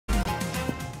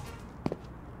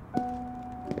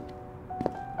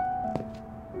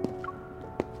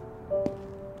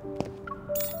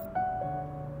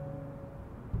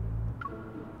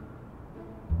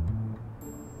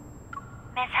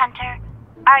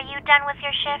Are you done with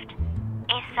your shift?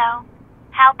 If so,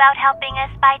 how about helping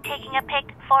us by taking a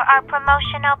pic for our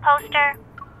promotional poster?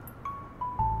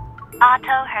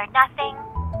 Otto heard nothing.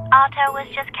 Otto was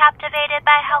just captivated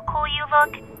by how cool you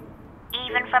look,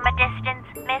 even from a distance,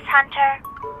 Miss Hunter.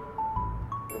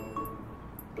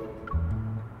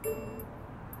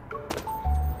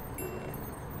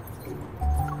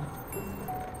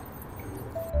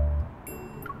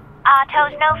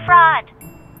 Otto's no fraud.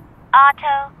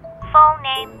 Otto, full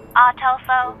name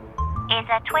Ottofo, is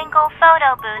a Twinkle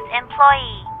Photo Booth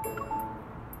employee.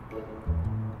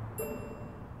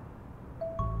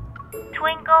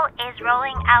 Twinkle is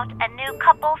rolling out a new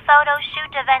couple photo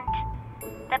shoot event.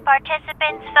 The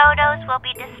participants' photos will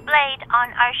be displayed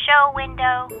on our show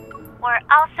window. We're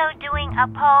also doing a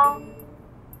poll.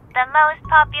 The most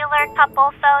popular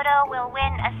couple photo will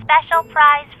win a special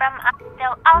prize from us.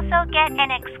 They'll also get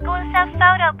an exclusive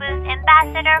photo booth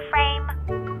ambassador frame.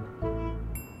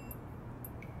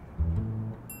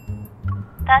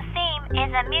 The theme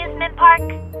is amusement park.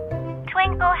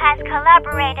 Twinkle has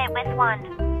collaborated with one,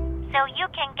 so you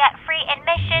can get free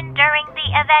admission during the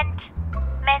event.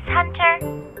 Miss Hunter,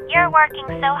 you're working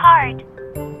so hard.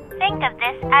 Think of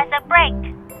this as a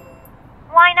break.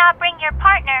 Why not bring your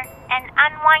partner and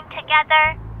unwind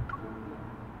together?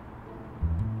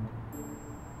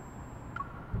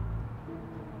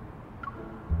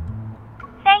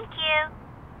 Thank you.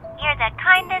 You're the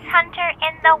kindest hunter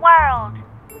in the world.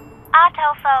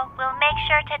 Ottofo will make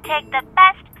sure to take the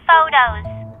best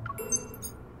photos.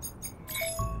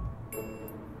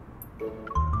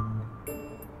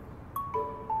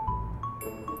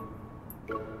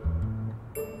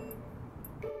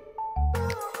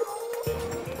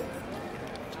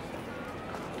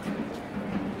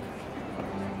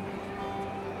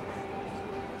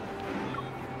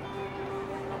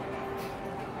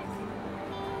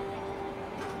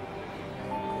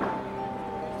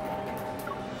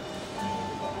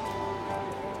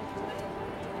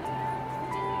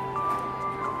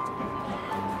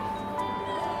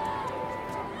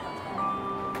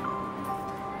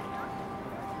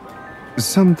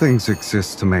 Some things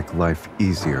exist to make life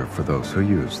easier for those who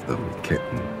use them,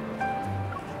 kitten.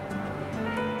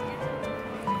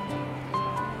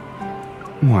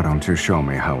 Why don't you show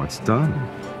me how it's done?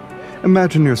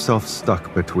 Imagine yourself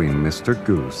stuck between Mr.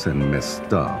 Goose and Miss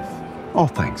Dove, all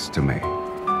thanks to me.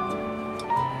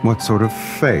 What sort of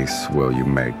face will you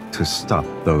make to stop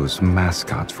those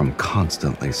mascots from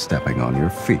constantly stepping on your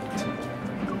feet?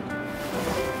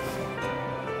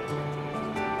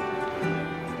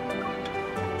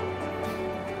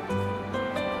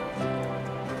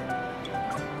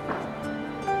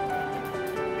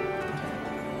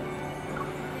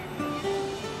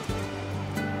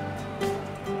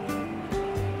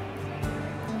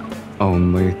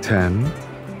 Only 10?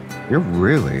 You're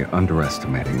really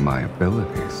underestimating my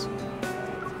abilities.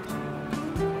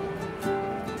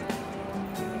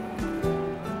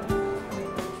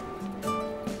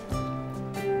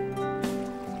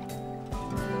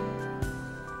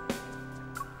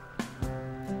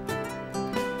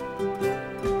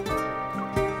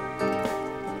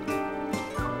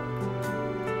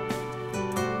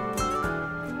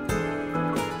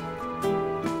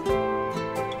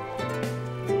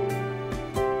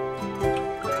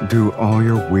 Do all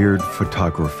your weird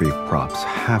photography props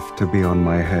have to be on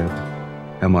my head?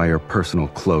 Am I your personal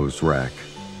clothes rack?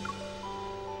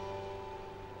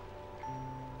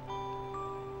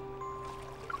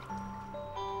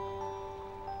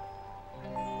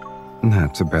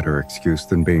 That's a better excuse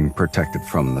than being protected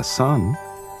from the sun.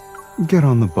 Get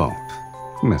on the boat,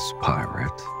 Miss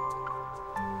Pirate.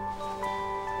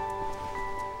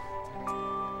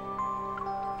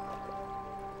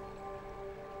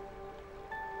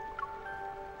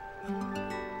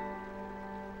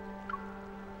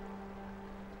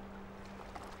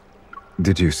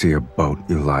 Did you see a boat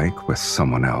you like with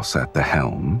someone else at the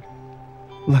helm?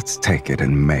 Let's take it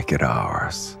and make it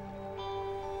ours.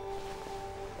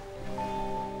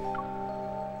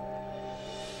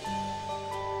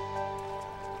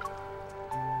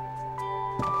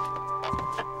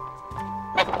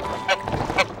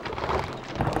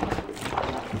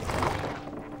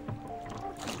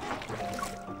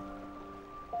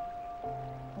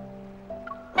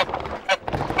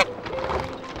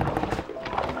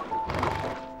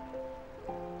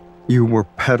 You were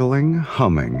pedaling,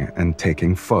 humming, and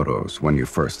taking photos when you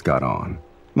first got on.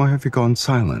 Why have you gone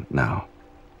silent now?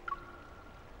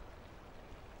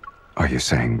 Are you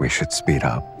saying we should speed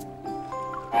up?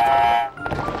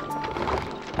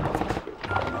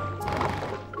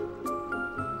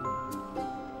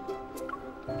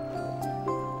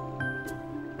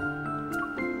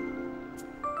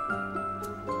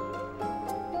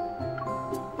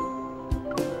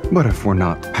 But if we're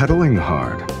not pedaling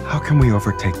hard, how can we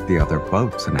overtake the other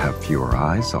boats and have fewer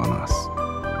eyes on us?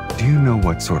 Do you know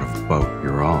what sort of boat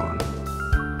you're on?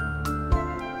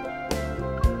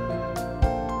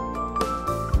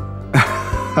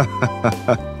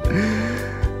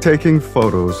 Taking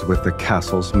photos with the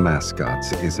castle's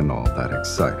mascots isn't all that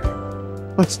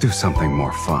exciting. Let's do something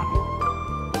more fun.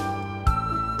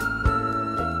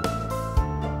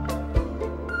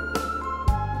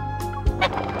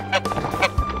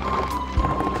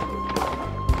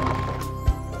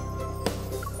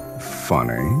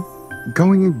 Funny.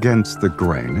 Going against the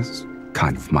grain is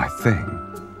kind of my thing.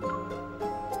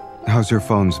 How's your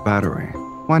phone's battery?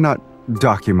 Why not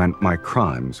document my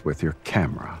crimes with your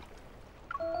camera?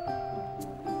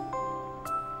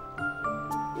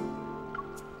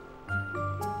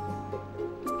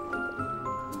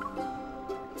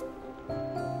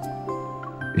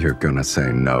 You're gonna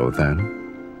say no, then?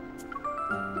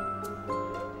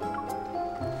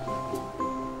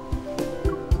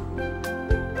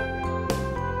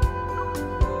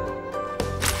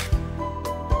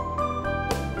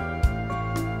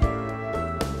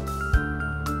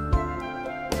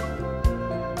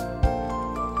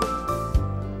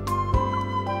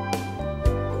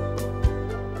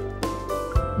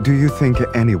 Do you think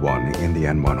anyone in the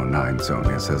N109 zone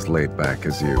is as laid back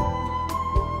as you?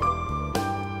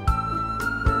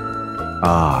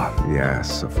 Ah,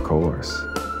 yes, of course.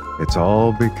 It's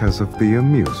all because of the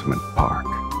amusement park.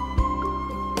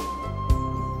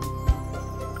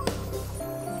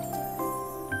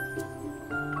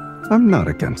 I'm not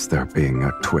against there being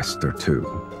a twist or two.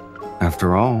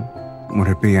 After all, would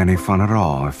it be any fun at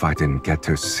all if I didn't get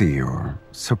to see your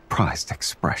surprised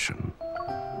expression?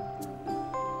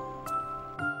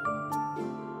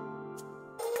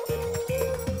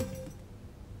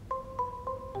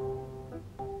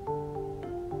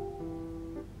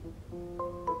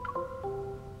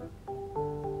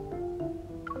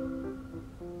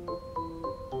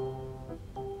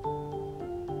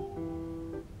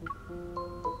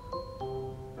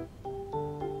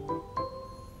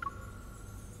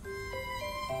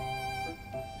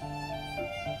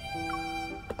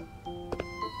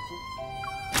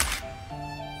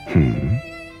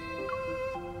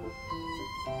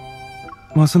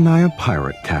 Wasn't I a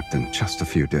pirate captain just a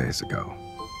few days ago?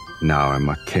 Now I'm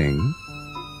a king?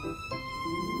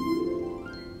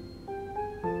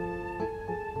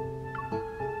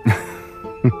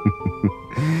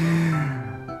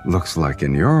 Looks like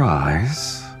in your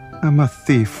eyes, I'm a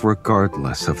thief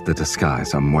regardless of the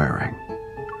disguise I'm wearing.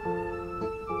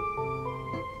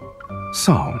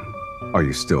 So, are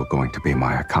you still going to be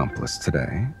my accomplice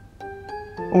today?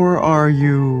 Or are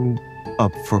you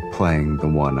up for playing the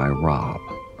one I rob?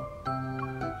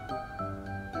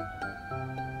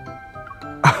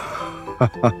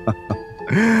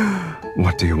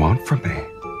 What do you want from me?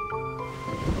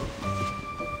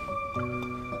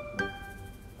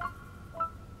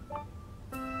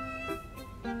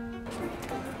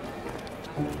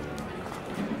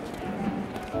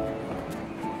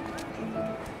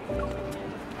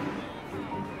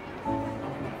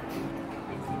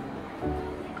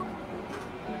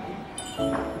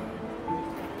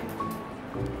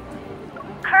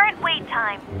 Current wait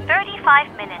time,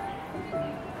 35 minutes.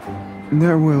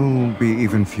 There will be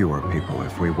even fewer people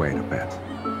if we wait a bit.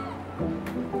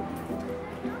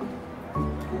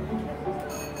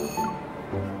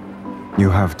 You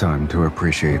have time to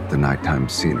appreciate the nighttime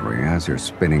scenery as you're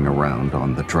spinning around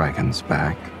on the dragon's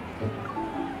back.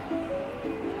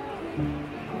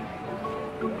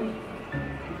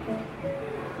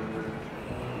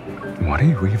 What are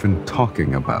you even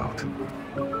talking about?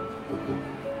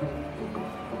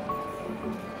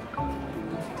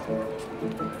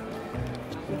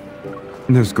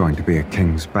 There's going to be a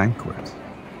king's banquet.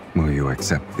 Will you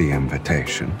accept the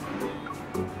invitation?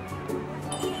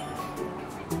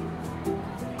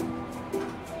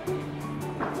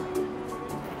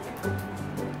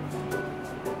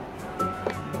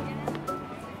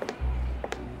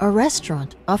 Our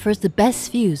restaurant offers the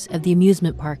best views of the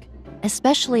amusement park,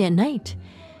 especially at night.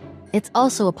 It's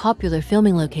also a popular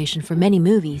filming location for many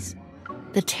movies.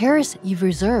 The terrace you've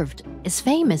reserved is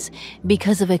famous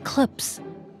because of Eclipse.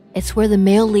 It's where the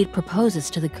male lead proposes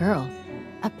to the girl,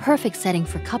 a perfect setting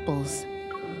for couples.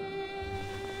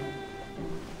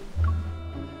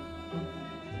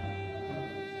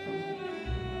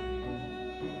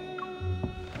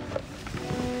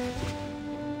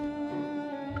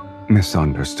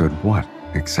 Misunderstood what,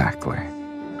 exactly?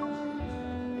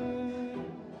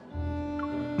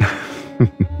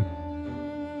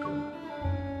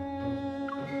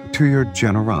 To your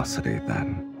generosity,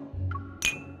 then.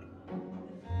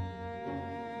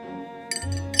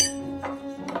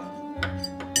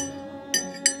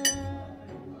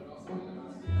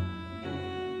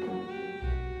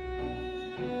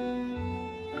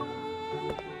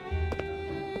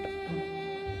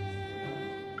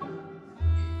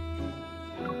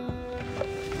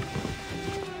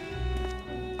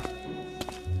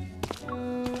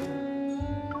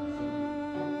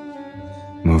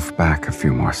 move back a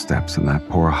few more steps and that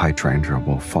poor hydrangea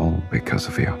will fall because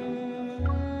of you.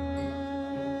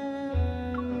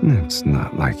 It's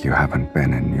not like you haven't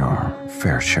been in your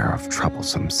fair share of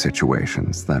troublesome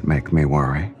situations that make me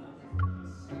worry.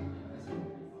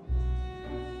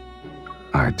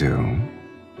 I do.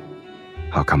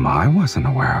 How come I wasn't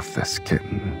aware of this,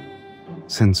 kitten?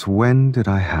 Since when did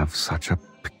I have such a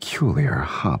peculiar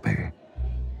hobby?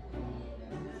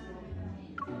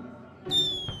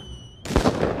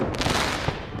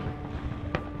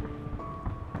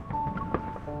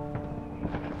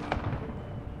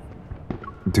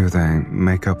 Do they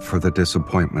make up for the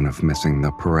disappointment of missing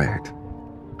the parade?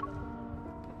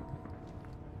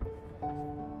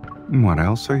 What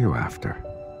else are you after?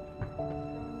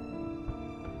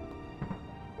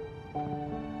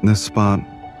 This spot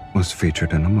was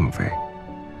featured in a movie.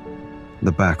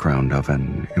 The background of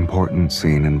an important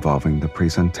scene involving the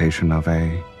presentation of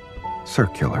a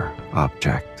circular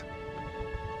object.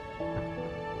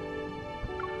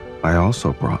 I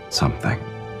also brought something.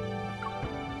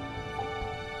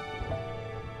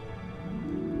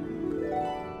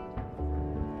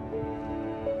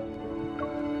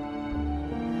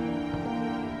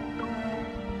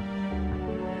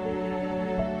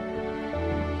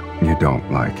 You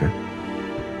don't like it?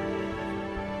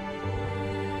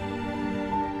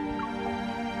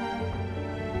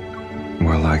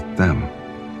 We're like them.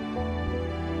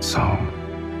 So,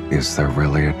 is there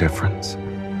really a difference?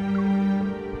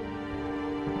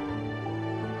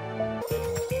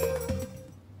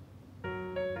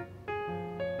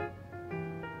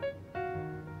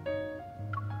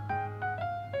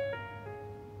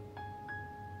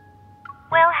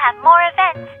 We'll have more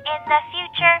events in the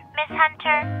future, Miss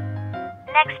Hunter.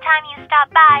 Next time you stop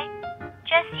by,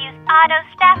 just use Otto's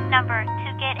staff number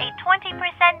to get a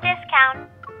 20% discount.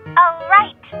 Oh,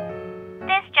 right.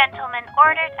 This gentleman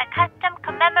ordered a custom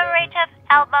commemorative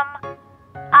album.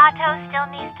 Otto still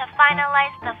needs to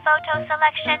finalize the photo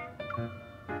selection.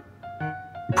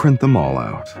 Print them all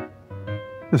out.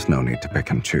 There's no need to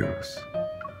pick and choose.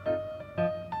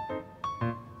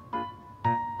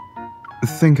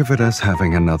 Think of it as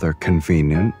having another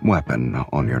convenient weapon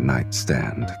on your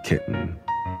nightstand, kitten.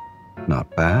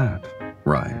 Not bad,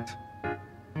 right?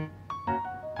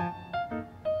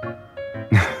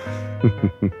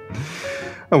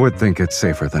 I would think it's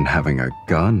safer than having a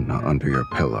gun under your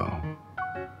pillow.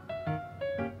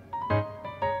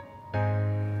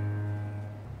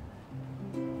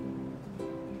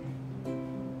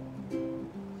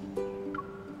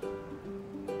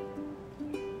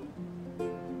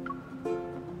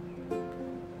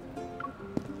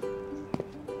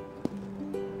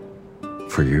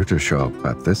 For you to show up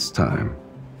at this time,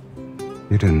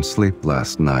 you didn't sleep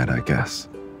last night, I guess.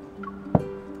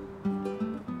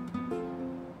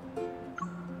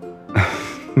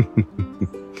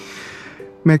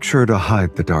 Make sure to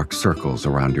hide the dark circles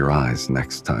around your eyes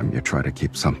next time you try to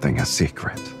keep something a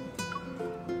secret.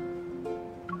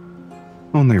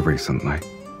 Only recently,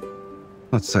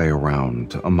 let's say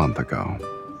around a month ago,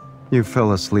 you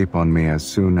fell asleep on me as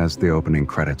soon as the opening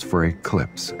credits for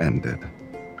Eclipse ended.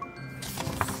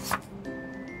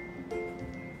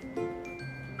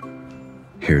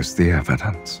 Here's the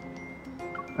evidence.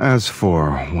 As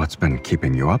for what's been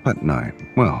keeping you up at night,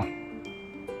 well,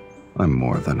 I'm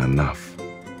more than enough.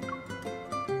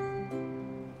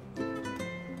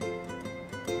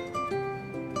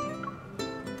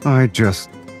 I just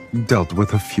dealt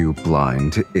with a few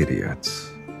blind idiots.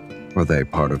 Were they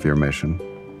part of your mission?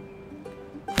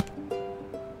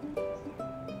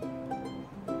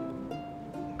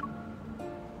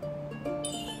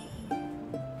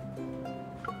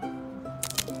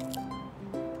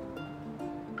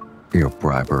 Your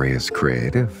bribery is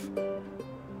creative.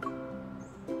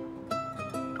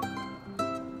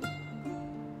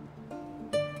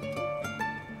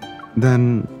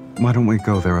 Then, why don't we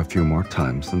go there a few more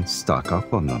times and stock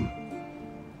up on them?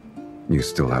 You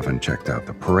still haven't checked out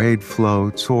the parade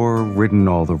floats or ridden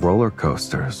all the roller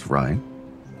coasters, right?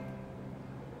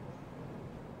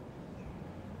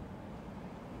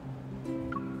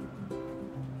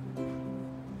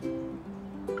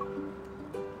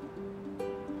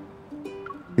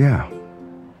 Yeah,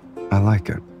 I like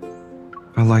it.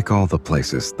 I like all the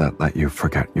places that let you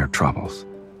forget your troubles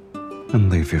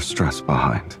and leave your stress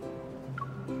behind.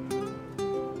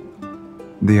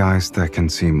 The eyes that can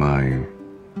see my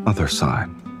other side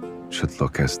should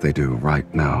look as they do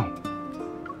right now.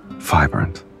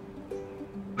 Vibrant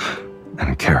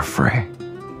and carefree.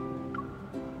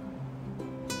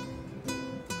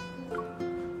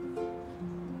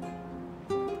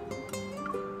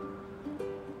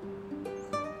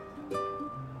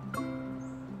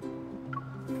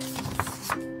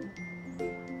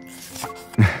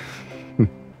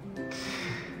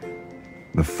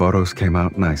 The photos came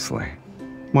out nicely.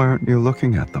 Why aren't you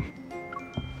looking at them?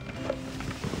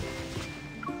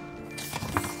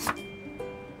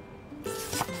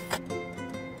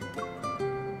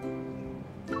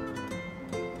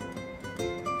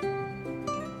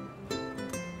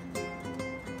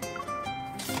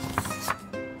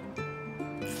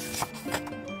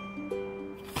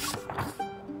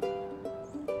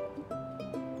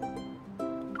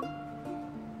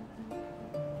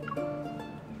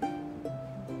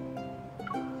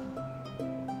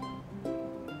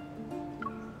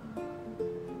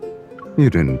 You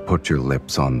didn't put your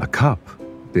lips on the cup,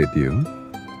 did you?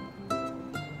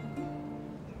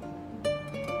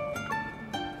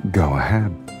 Go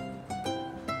ahead.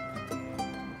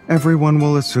 Everyone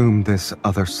will assume this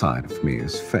other side of me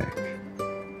is fake.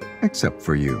 Except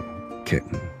for you,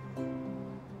 kitten.